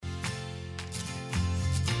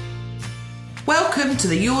Welcome to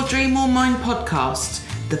the Your Dream or Mine podcast,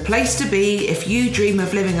 the place to be if you dream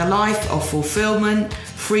of living a life of fulfillment,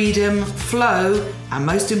 freedom, flow, and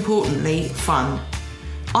most importantly, fun.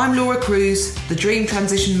 I'm Laura Cruz, the Dream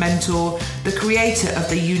Transition Mentor, the creator of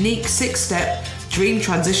the unique 6-step Dream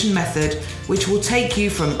Transition Method, which will take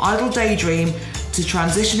you from idle daydream to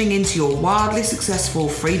transitioning into your wildly successful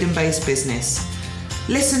freedom-based business.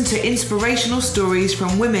 Listen to inspirational stories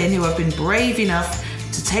from women who have been brave enough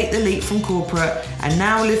to take the leap from corporate and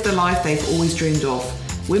now live the life they've always dreamed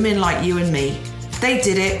of. Women like you and me. They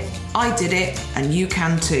did it, I did it, and you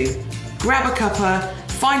can too. Grab a cuppa,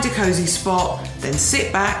 find a cozy spot, then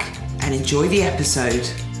sit back and enjoy the episode.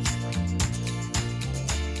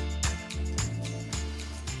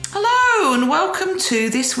 Hello and welcome to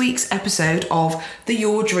this week's episode of the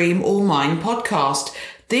Your Dream or Mine podcast.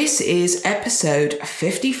 This is episode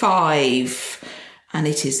 55. And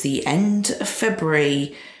it is the end of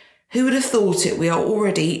February. Who would have thought it? We are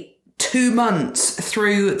already 2 months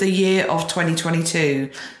through the year of 2022.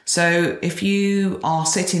 So if you are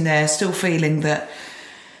sitting there still feeling that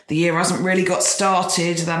the year hasn't really got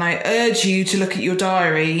started, then I urge you to look at your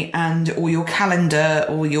diary or your calendar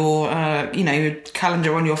or your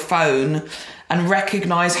calendar on your phone and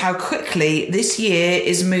recognise how quickly this year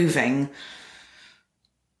is moving.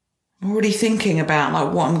 I'm already thinking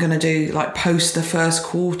about what I'm going to do post the first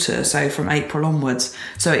quarter, so from April onwards.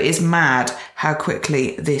 So it is mad how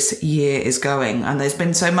quickly this year is going, and there's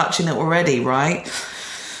been so much in it already, right?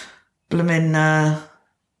 Blooming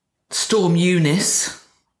Storm Eunice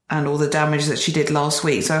and all the damage that she did last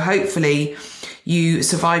week. So hopefully you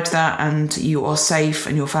survived that and you are safe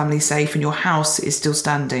and your family's safe and your house is still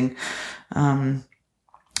standing. I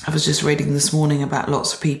was just reading this morning about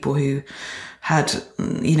lots of people who had,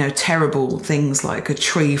 terrible things like a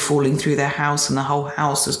tree falling through their house and the whole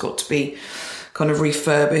house has got to be kind of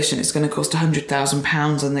refurbished and it's going to cost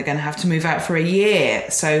 £100,000 and they're going to have to move out for a year.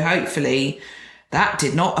 So hopefully that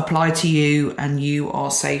did not apply to you and you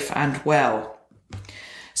are safe and well.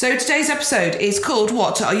 So today's episode is called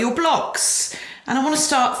What Are Your Blocks? And I want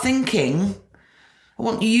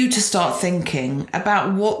you to start thinking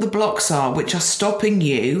about what the blocks are which are stopping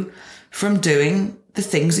you from doing the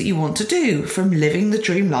things that you want to do, from living the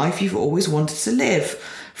dream life you've always wanted to live,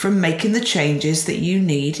 from making the changes that you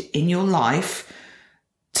need in your life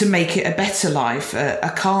to make it a better life,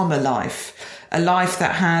 a calmer life, a life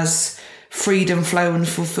that has freedom, flow and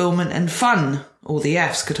fulfillment and fun. All the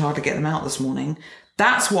F's, could hardly get them out this morning.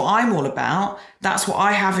 That's what I'm all about. That's what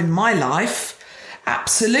I have in my life.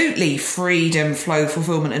 Absolutely freedom, flow,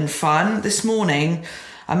 fulfillment and fun. This morning,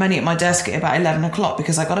 I'm only at my desk at about 11 o'clock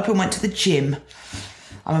because I got up and went to the gym.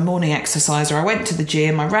 I'm a morning exerciser. I went to the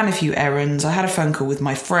gym. I ran a few errands. I had a phone call with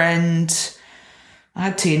my friend. I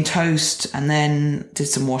had tea and toast and then did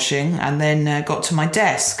some washing and then got to my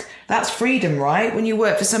desk. That's freedom, right? When you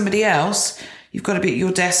work for somebody else, you've got to be at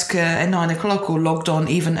your desk at 9 o'clock or logged on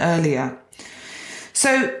even earlier.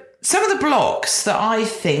 So some of the blocks that I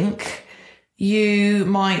think you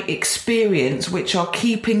might experience which are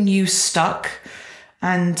keeping you stuck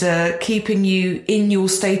and keeping you in your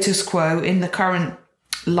status quo in the current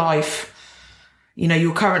life,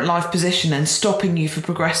 your current life position and stopping you from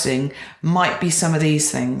progressing might be some of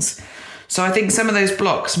these things. So I think some of those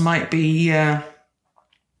blocks might be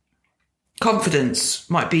confidence,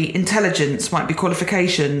 might be intelligence, might be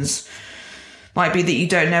qualifications, might be that you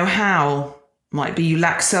don't know how, might be you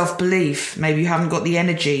lack self-belief, maybe you haven't got the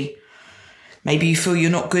energy, maybe you feel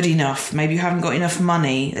you're not good enough, maybe you haven't got enough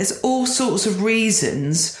money. There's all sorts of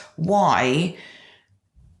reasons why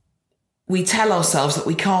we tell ourselves that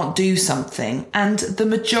we can't do something. And the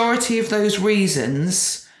majority of those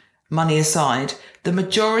reasons, money aside, the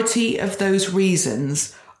majority of those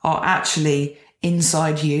reasons are actually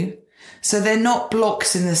inside you. So they're not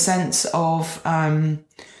blocks in the sense of,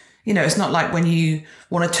 it's not like when you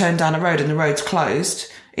want to turn down a road and the road's closed.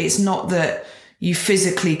 It's not that you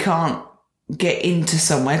physically can't get into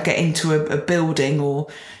somewhere, get into a building, or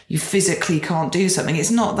you physically can't do something.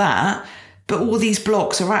 It's not that. But all these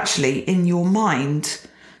blocks are actually in your mind.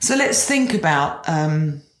 So let's think about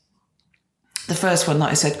the first one that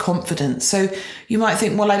I said, confidence. So you might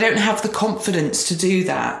think, well, I don't have the confidence to do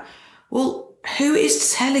that. Well, who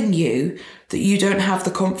is telling you that you don't have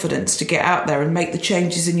the confidence to get out there and make the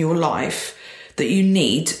changes in your life that you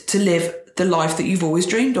need to live the life that you've always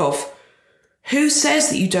dreamed of? Who says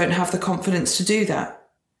that you don't have the confidence to do that?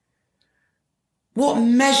 What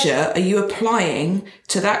measure are you applying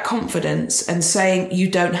to that confidence and saying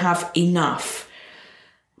you don't have enough?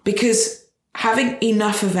 Because having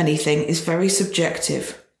enough of anything is very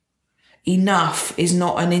subjective. Enough is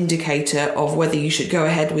not an indicator of whether you should go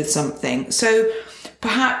ahead with something. So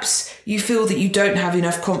perhaps you feel that you don't have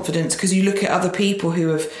enough confidence because you look at other people who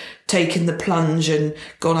have taken the plunge and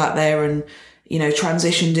gone out there and,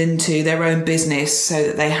 transitioned into their own business so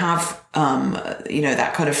that they have,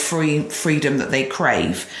 that kind of freedom that they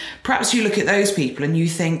crave. Perhaps you look at those people and you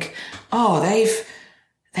think, oh,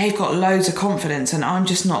 they've got loads of confidence and I'm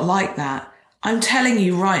just not like that. I'm telling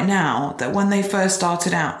you right now that when they first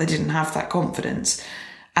started out, they didn't have that confidence.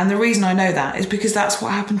 And the reason I know that is because that's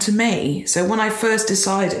what happened to me. So when I first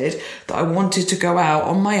decided that I wanted to go out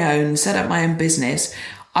on my own, set up my own business,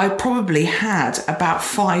 I probably had about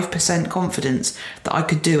 5% confidence that I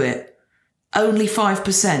could do it. Only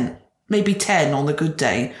 5%, maybe 10 on the good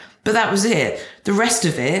day. But that was it. The rest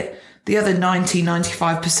of it, the other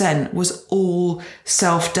 95% was all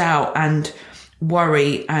self-doubt and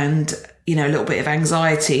worry and, a little bit of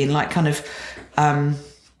anxiety and like kind of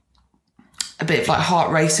a bit of like heart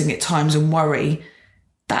racing at times and worry.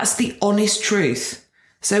 That's the honest truth.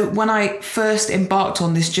 So when I first embarked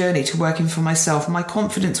on this journey to working for myself, my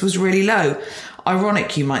confidence was really low.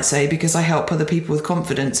 Ironic, you might say, because I help other people with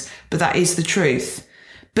confidence, but that is the truth.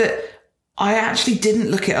 But I actually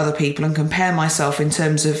didn't look at other people and compare myself in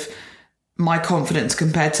terms of my confidence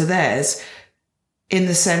compared to theirs, in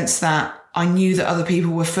the sense that I knew that other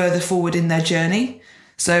people were further forward in their journey.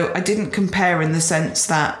 So I didn't compare in the sense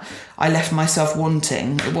that I left myself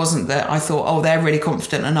wanting. It wasn't that I thought, oh, they're really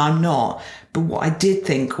confident and I'm not. But what I did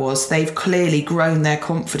think was they've clearly grown their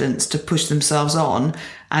confidence to push themselves on.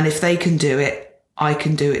 And if they can do it, I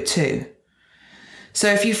can do it too.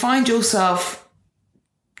 So if you find yourself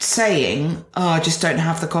saying, oh, I just don't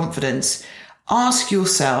have the confidence, ask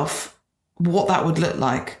yourself what that would look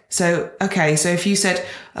like. So if you said,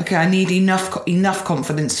 okay, I need enough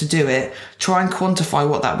confidence to do it, try and quantify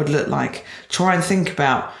what that would look like. Try and think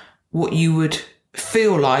about what you would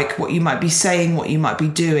feel like, what you might be saying, what you might be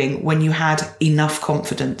doing when you had enough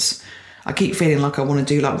confidence. I keep feeling like I want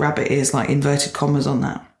to do like rabbit ears, like inverted commas on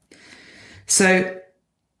that. So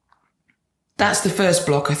that's the first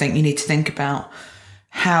block I think you need to think about,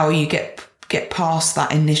 how you get past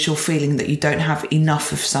that initial feeling that you don't have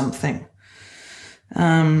enough of something.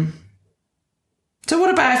 So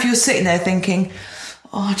what about if you're sitting there thinking,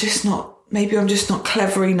 oh, maybe I'm just not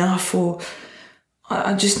clever enough, or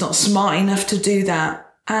I'm just not smart enough to do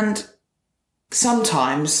that. And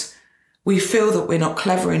sometimes we feel that we're not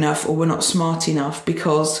clever enough or we're not smart enough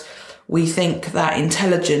because we think that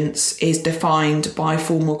intelligence is defined by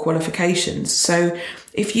formal qualifications. So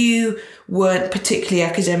if you weren't particularly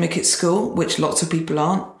academic at school, which lots of people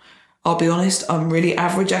aren't, I'll be honest, I'm really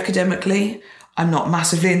average academically. I'm not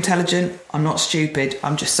massively intelligent. I'm not stupid.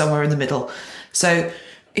 I'm just somewhere in the middle. So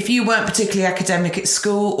if you weren't particularly academic at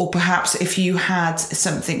school, or perhaps if you had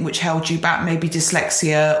something which held you back, maybe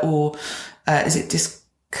dyslexia or is it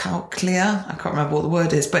dyscalculia? I can't remember what the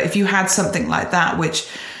word is. But if you had something like that which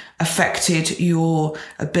affected your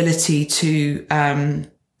ability to kind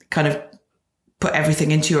of put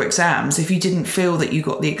everything into your exams, if you didn't feel that you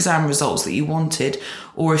got the exam results that you wanted,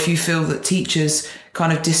 or if you feel that teachers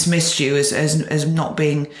kind of dismissed you as not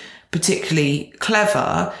being particularly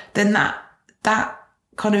clever, then that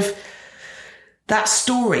kind of, that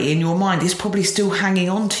story in your mind is probably still hanging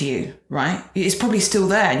on to you, right? It's probably still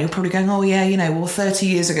there, and you're probably going, oh yeah, 30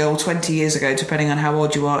 years ago or 20 years ago, depending on how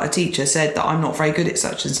old you are, a teacher said that I'm not very good at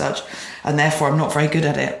such and such, and therefore I'm not very good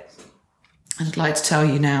at it. And I'd like to tell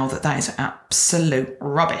you now that that is absolute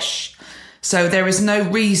rubbish. So there is no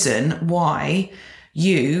reason why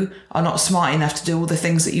you are not smart enough to do all the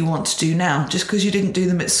things that you want to do now. Just because you didn't do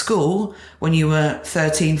them at school when you were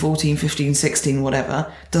 13, 14, 15, 16,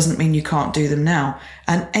 whatever, doesn't mean you can't do them now.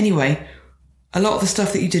 And anyway, a lot of the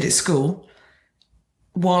stuff that you did at school,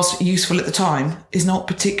 whilst useful at the time, is not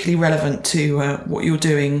particularly relevant to what you're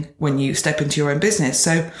doing when you step into your own business.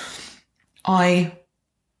 So I'm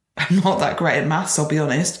not that great at maths, I'll be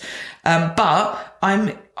honest. But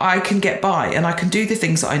I can get by and I can do the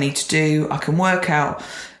things that I need to do. I can work out,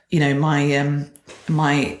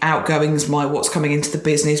 my outgoings, my what's coming into the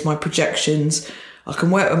business, my projections. I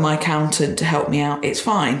can work with my accountant to help me out. It's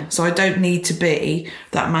fine. So I don't need to be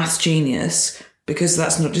that maths genius, because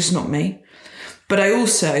that's not me. But I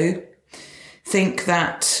also think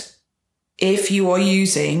that if you are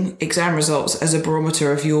using exam results as a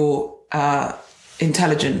barometer of your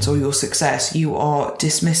intelligence or your success, you are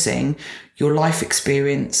dismissing your life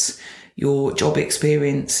experience, your job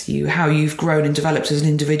experience, how you've grown and developed as an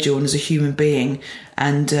individual and as a human being,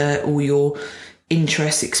 and all your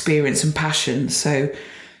interests, experience and passion. So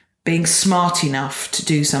being smart enough to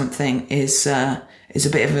do something is a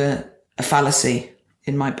bit of a fallacy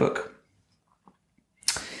in my book.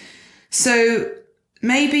 So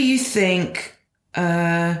maybe you think,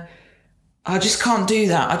 I just can't do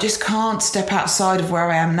that. I just can't step outside of where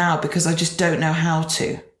I am now because I just don't know how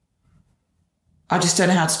to. I just don't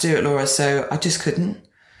know how to do it, Laura, so I just couldn't.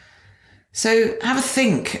 So have a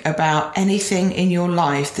think about anything in your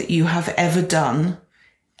life that you have ever done,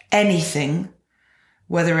 anything,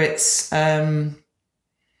 whether it's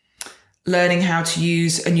learning how to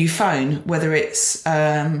use a new phone, whether it's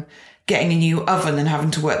getting a new oven and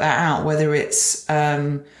having to work that out, whether it's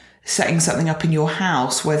setting something up in your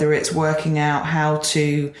house, whether it's working out how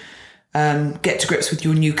to get to grips with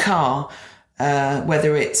your new car,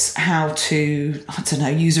 whether it's how to, I don't know,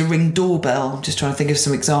 use a Ring doorbell. I'm just trying to think of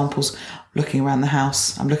some examples. Looking around the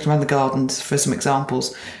house, I'm looking around the gardens for some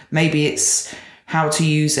examples. Maybe it's how to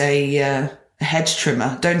use a hedge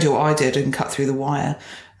trimmer. Don't do what I did and cut through the wire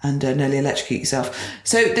and nearly electrocute yourself.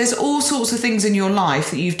 So there's all sorts of things in your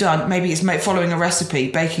life that you've done. Maybe it's following a recipe,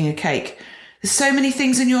 baking a cake. There's so many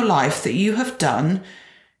things in your life that you have done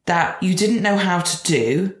that you didn't know how to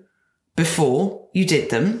do before you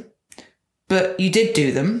did them, but you did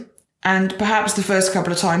do them. And perhaps the first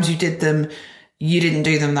couple of times you did them, you didn't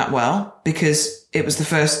do them that well because it was the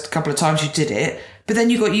first couple of times you did it, but then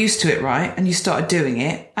you got used to it, right? And you started doing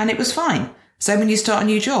it and it was fine. So when you start a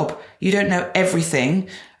new job, you don't know everything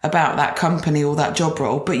about that company or that job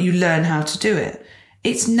role, but you learn how to do it.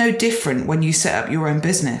 It's no different when you set up your own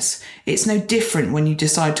business. It's no different when you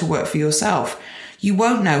decide to work for yourself. You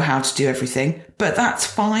won't know how to do everything, but that's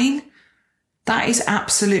fine. That is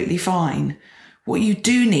absolutely fine. What you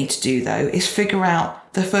do need to do, though, is figure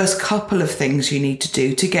out the first couple of things you need to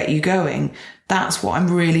do to get you going. That's what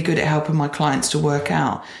I'm really good at helping my clients to work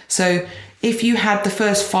out. So if you had the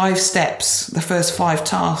first 5 steps, the first 5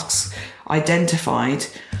 tasks identified,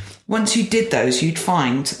 once you did those, you'd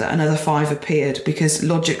find that another 5 appeared because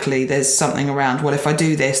logically there's something around, well, if I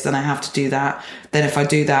do this, then I have to do that. Then if I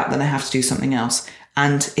do that, then I have to do something else.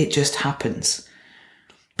 And it just happens.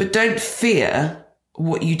 But don't fear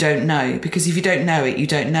what you don't know, because if you don't know it, you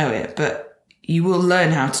don't know it. But you will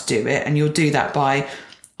learn how to do it, and you'll do that by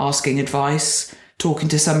asking advice, talking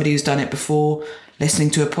to somebody who's done it before, listening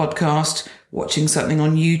to a podcast, watching something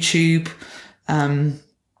on YouTube.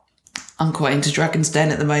 I'm quite into Dragon's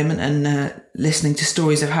Den at the moment and listening to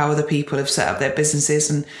stories of how other people have set up their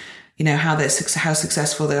businesses and, you know, how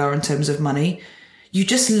successful they are in terms of money. You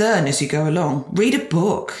just learn as you go along. Read a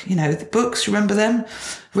book, you know, the books, remember them?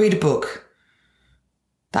 Read a book.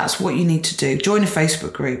 That's what you need to do. Join a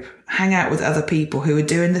Facebook group, hang out with other people who are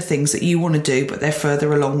doing the things that you want to do, but they're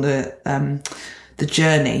further along the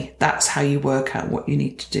journey. That's how you work out what you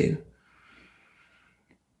need to do.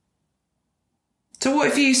 So what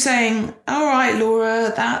if you're saying, all right,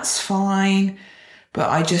 Laura, that's fine, but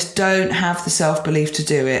I just don't have the self-belief to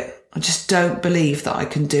do it. I just don't believe that I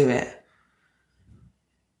can do it.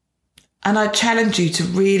 And I challenge you to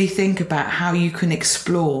really think about how you can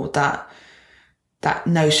explore that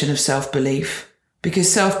notion of self-belief,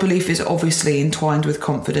 because self-belief is obviously entwined with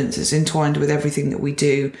confidence. It's entwined with everything that we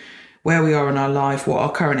do, where we are in our life, what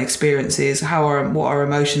our current experience is, what our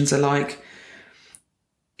emotions are like.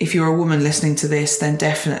 If you're a woman listening to this, then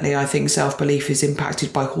definitely I think self-belief is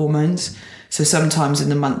impacted by hormones. So sometimes in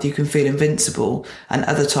the month you can feel invincible, and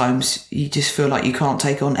other times you just feel like you can't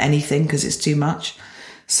take on anything because it's too much.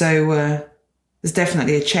 So there's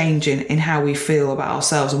definitely a change in how we feel about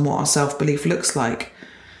ourselves and what our self-belief looks like.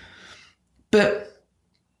 But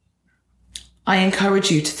I encourage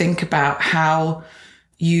you to think about how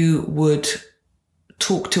you would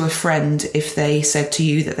talk to a friend if they said to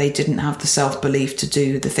you that they didn't have the self-belief to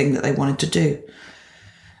do the thing that they wanted to do.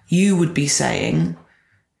 You would be saying,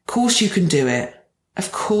 of course you can do it.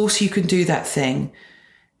 Of course you can do that thing.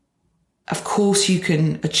 Of course you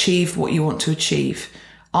can achieve what you want to achieve.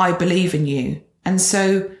 I believe in you. And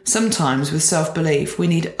so sometimes with self-belief, we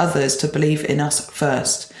need others to believe in us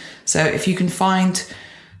first. So if you can find,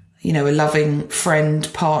 you know, a loving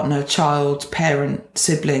friend, partner, child, parent,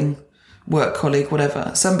 sibling, work colleague,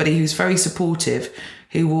 whatever, somebody who's very supportive,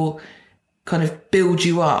 who will kind of build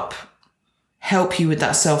you up, help you with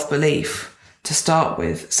that self-belief to start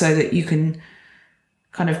with, so that you can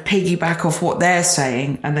kind of piggyback off what they're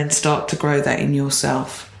saying and then start to grow that in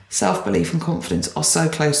yourself. Self-belief and confidence are so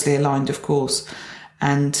closely aligned, of course,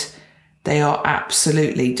 and they are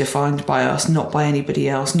absolutely defined by us, not by anybody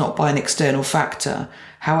else, not by an external factor.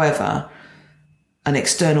 However, an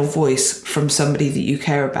external voice from somebody that you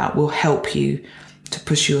care about will help you to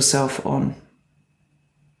push yourself on.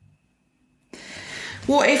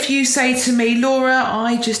 What if you say to me, Laura,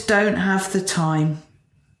 I just don't have the time.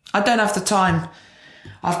 I don't have the time.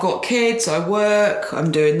 I've got kids, I work,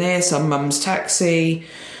 I'm doing this, I'm mum's taxi.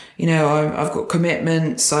 I've got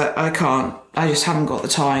commitments. I just haven't got the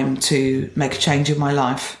time to make a change in my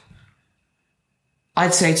life.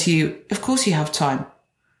 I'd say to you, of course you have time.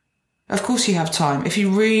 Of course you have time. If you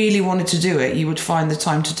really wanted to do it, you would find the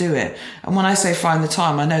time to do it. And when I say find the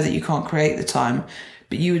time, I know that you can't create the time,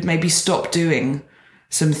 but you would maybe stop doing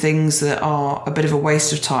some things that are a bit of a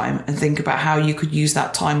waste of time and think about how you could use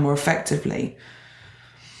that time more effectively.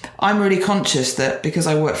 I'm really conscious that because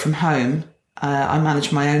I work from home, I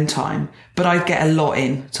manage my own time, but I get a lot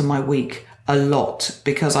into my week, a lot,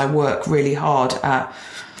 because I work really hard at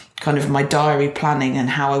kind of my diary planning and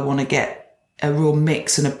how I want to get a real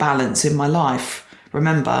mix and a balance in my life.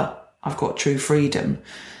 Remember, I've got true freedom.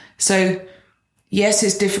 So yes,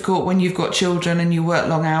 it's difficult when you've got children and you work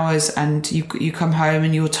long hours and you come home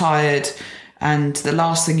and you're tired, and the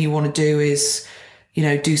last thing you want to do is,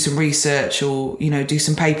 do some research or, do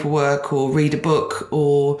some paperwork or read a book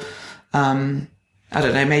or, I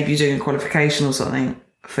don't know, maybe you're doing a qualification or something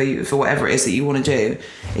for whatever it is that you want to do.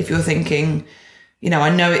 If you're thinking, I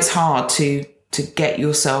know it's hard to get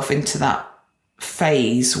yourself into that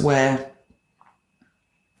phase where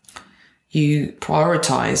you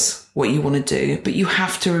prioritize what you want to do, but you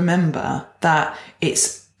have to remember that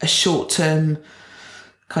it's a short-term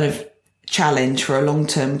kind of challenge for a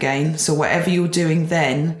long-term gain. So whatever you're doing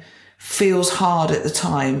then feels hard at the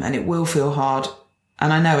time, and it will feel hard.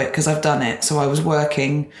 And I know it because I've done it. So I was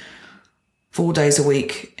working 4 days a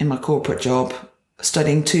week in my corporate job,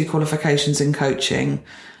 studying 2 qualifications in coaching,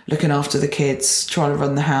 looking after the kids, trying to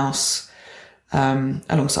run the house,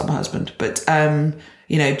 alongside my husband. But,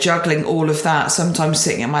 juggling all of that, sometimes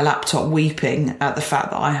sitting at my laptop weeping at the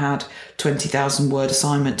fact that I had 20,000 word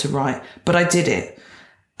assignment to write. But I did it.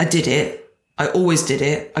 I always did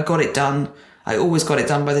it. I got it done. I always got it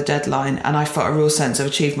done by the deadline, and I felt a real sense of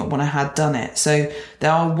achievement when I had done it. So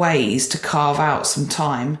there are ways to carve out some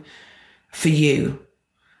time for you.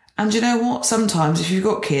 And you know what? Sometimes if you've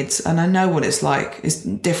got kids, and I know what it's like, it's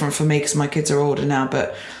different for me because my kids are older now,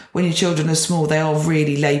 but when your children are small, they are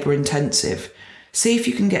really labour intensive. See if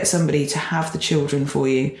you can get somebody to have the children for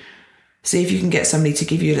you. See if you can get somebody to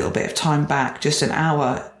give you a little bit of time back, just an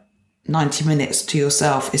hour, 90 minutes to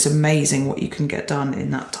yourself. It's amazing what you can get done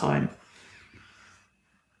in that time.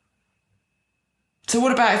 So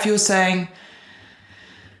what about if you're saying,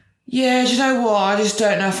 yeah, do you know what? I just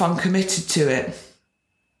don't know if I'm committed to it.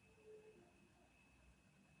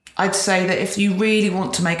 I'd say that if you really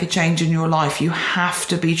want to make a change in your life, you have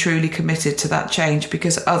to be truly committed to that change,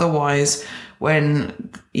 because otherwise,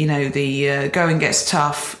 when, the going gets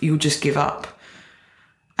tough, you'll just give up.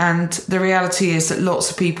 And the reality is that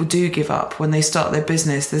lots of people do give up when they start their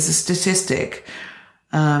business. There's a statistic,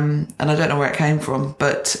 and I don't know where it came from,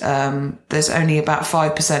 but there's only about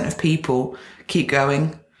 5% of people keep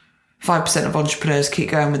going. 5% of entrepreneurs keep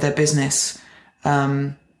going with their business.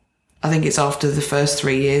 I think it's after the first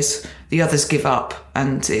 3 years. The others give up,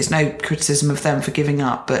 and it's no criticism of them for giving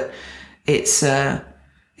up, but it's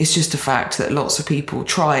just a fact that lots of people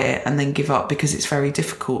try it and then give up because it's very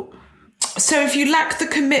difficult. So if you lack the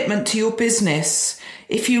commitment to your business,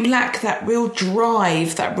 if you lack that real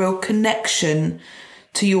drive, that real connection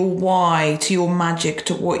to your why, to your magic,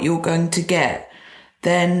 to what you're going to get,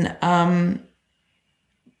 then I'll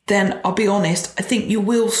be honest, I think you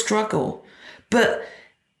will struggle. But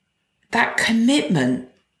that commitment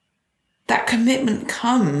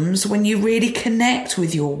comes when you really connect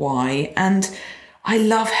with your why. And I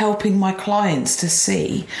love helping my clients to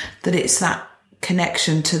see that it's that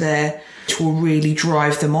connection to their, which will really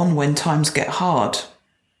drive them on when times get hard.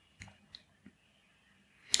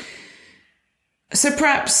 So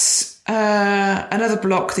perhaps another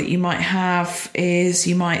block that you might have is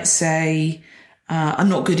you might say, I'm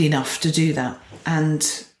not good enough to do that. And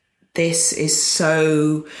this is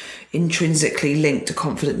so intrinsically linked to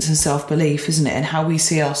confidence and self-belief, isn't it? And how we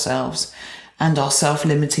see ourselves and our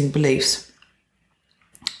self-limiting beliefs.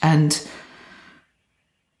 And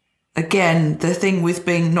again, the thing with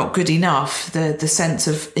being not good enough, the sense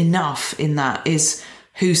of enough in that is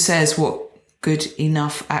who says what good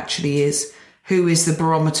enough actually is. Who is the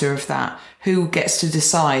barometer of that? Who gets to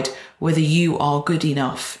decide whether you are good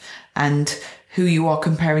enough and who you are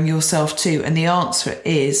comparing yourself to? And the answer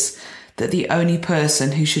is that the only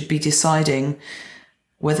person who should be deciding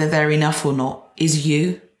whether they're enough or not is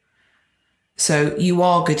you. So you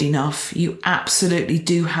are good enough. You absolutely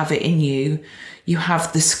do have it in you. You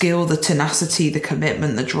have the skill, the tenacity, the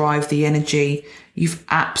commitment, the drive, the energy. You've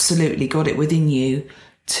absolutely got it within you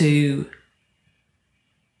to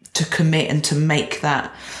commit and to make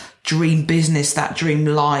that dream business, that dream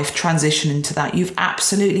life, transition into that. You've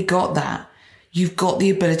absolutely got that. You've got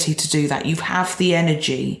the ability to do that. You have the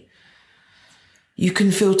energy. You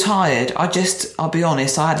can feel tired. I'll be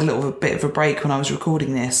honest, I had a bit of a break when I was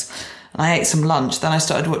recording this, and I ate some lunch. Then I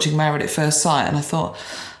started watching Married at First Sight, and I thought,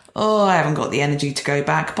 oh, I haven't got the energy to go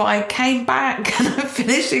back. But I came back and I'm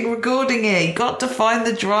finishing recording it. You got to find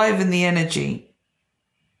the drive and the energy.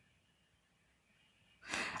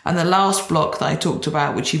 And the last block that I talked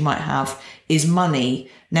about, which you might have, is money.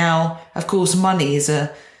 Now, of course, money is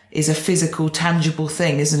a physical, tangible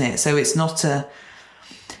thing, isn't it? So it's not a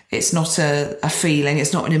feeling,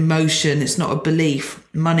 it's not an emotion, it's not a belief.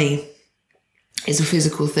 Money is a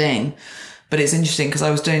physical thing. But it's interesting because I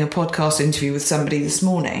was doing a podcast interview with somebody this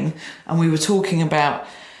morning, and we were talking about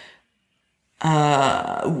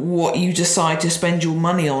what you decide to spend your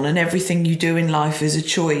money on, and everything you do in life is a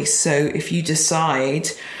choice. So if you decide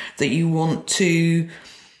that you want to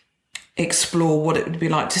explore what it would be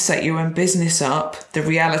like to set your own business up, the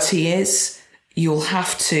reality is you'll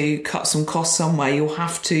have to cut some costs somewhere. You'll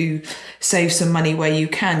have to save some money where you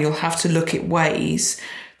can. You'll have to look at ways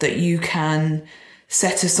that you can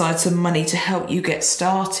set aside some money to help you get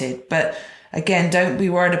started. But again, don't be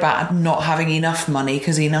worried about not having enough money,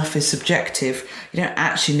 because enough is subjective. You don't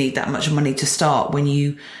actually need that much money to start when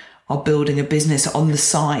you are building a business on the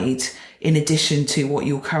side in addition to what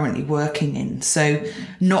you're currently working in. So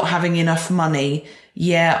not having enough money,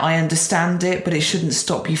 yeah, I understand it, but it shouldn't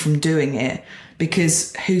stop you from doing it,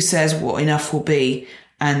 because who says what enough will be?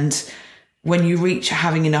 And when you reach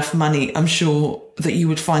having enough money, I'm sure that you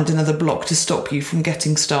would find another block to stop you from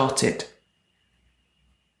getting started.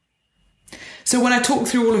 So when I talk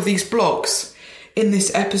through all of these blocks in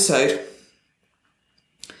this episode,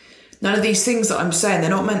 none of these things that I'm saying, they're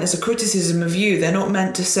not meant as a criticism of you. They're not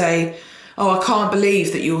meant to say, oh, I can't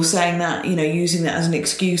believe that you're saying that, using that as an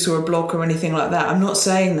excuse or a block or anything like that. I'm not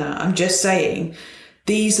saying that. I'm just saying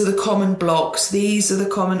these are the common blocks. These are the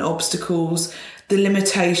common obstacles, the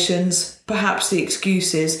limitations, perhaps the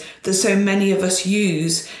excuses that so many of us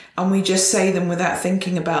use, and we just say them without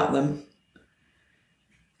thinking about them.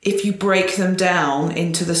 If you break them down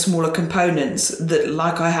into the smaller components, that,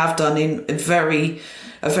 like I have done in a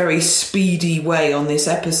very speedy way on this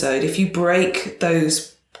episode, if you break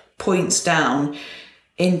those points down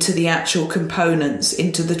into the actual components,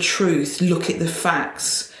 into the truth, look at the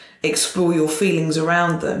facts, explore your feelings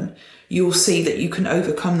around them, you'll see that you can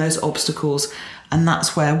overcome those obstacles. And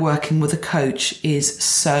that's where working with a coach is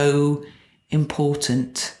so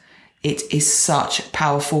important. It is such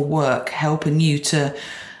powerful work, helping you to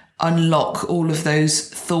unlock all of those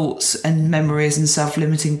thoughts and memories and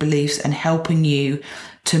self-limiting beliefs, and helping you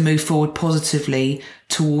to move forward positively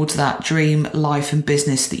towards that dream life and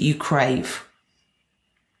business that you crave.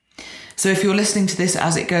 So if you're listening to this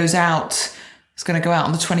as it goes out, it's going to go out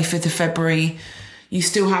on the 25th of February. You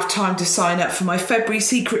still have time to sign up for my February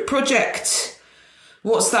secret project.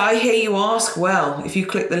 What's that, I hear you ask? Well, if you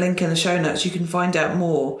click the link in the show notes, you can find out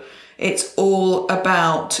more. It's all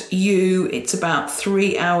about you. It's about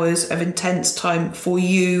 3 hours of intense time for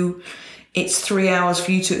you. It's 3 hours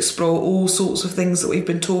for you to explore all sorts of things that we've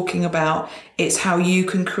been talking about. It's how you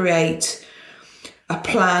can create a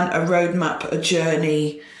plan, a roadmap, a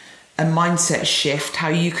journey, a mindset shift, how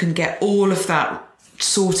you can get all of that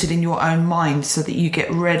sorted in your own mind so that you get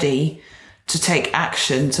ready to take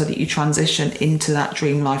action, so that you transition into that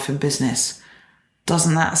dream life and business.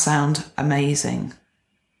 Doesn't that sound amazing?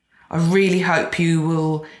 I really hope you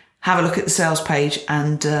will have a look at the sales page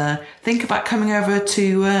and think about coming over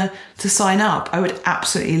to sign up. I would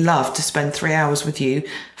absolutely love to spend 3 hours with you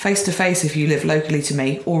face to face if you live locally to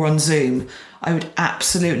me, or on Zoom. I would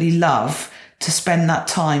absolutely love to spend that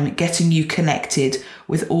time getting you connected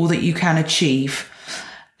with all that you can achieve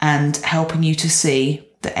and helping you to see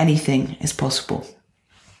that anything is possible.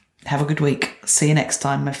 Have a good week. See you next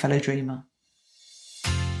time, my fellow dreamer.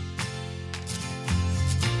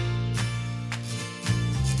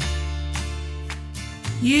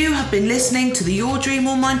 You have been listening to the Your Dream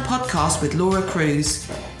or Mine podcast with Laura Cruz.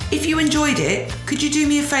 If you enjoyed it, could you do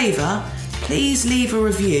me a favour? Please leave a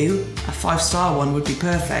review, a 5-star one would be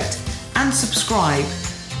perfect, and subscribe.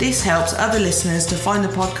 This helps other listeners to find the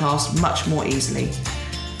podcast much more easily.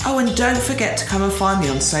 Oh, and don't forget to come and find me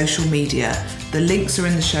on social media. The links are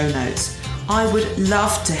in the show notes. I would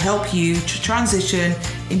love to help you to transition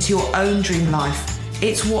into your own dream life.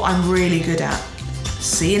 It's what I'm really good at.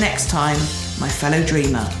 See you next time, my fellow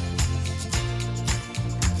dreamer.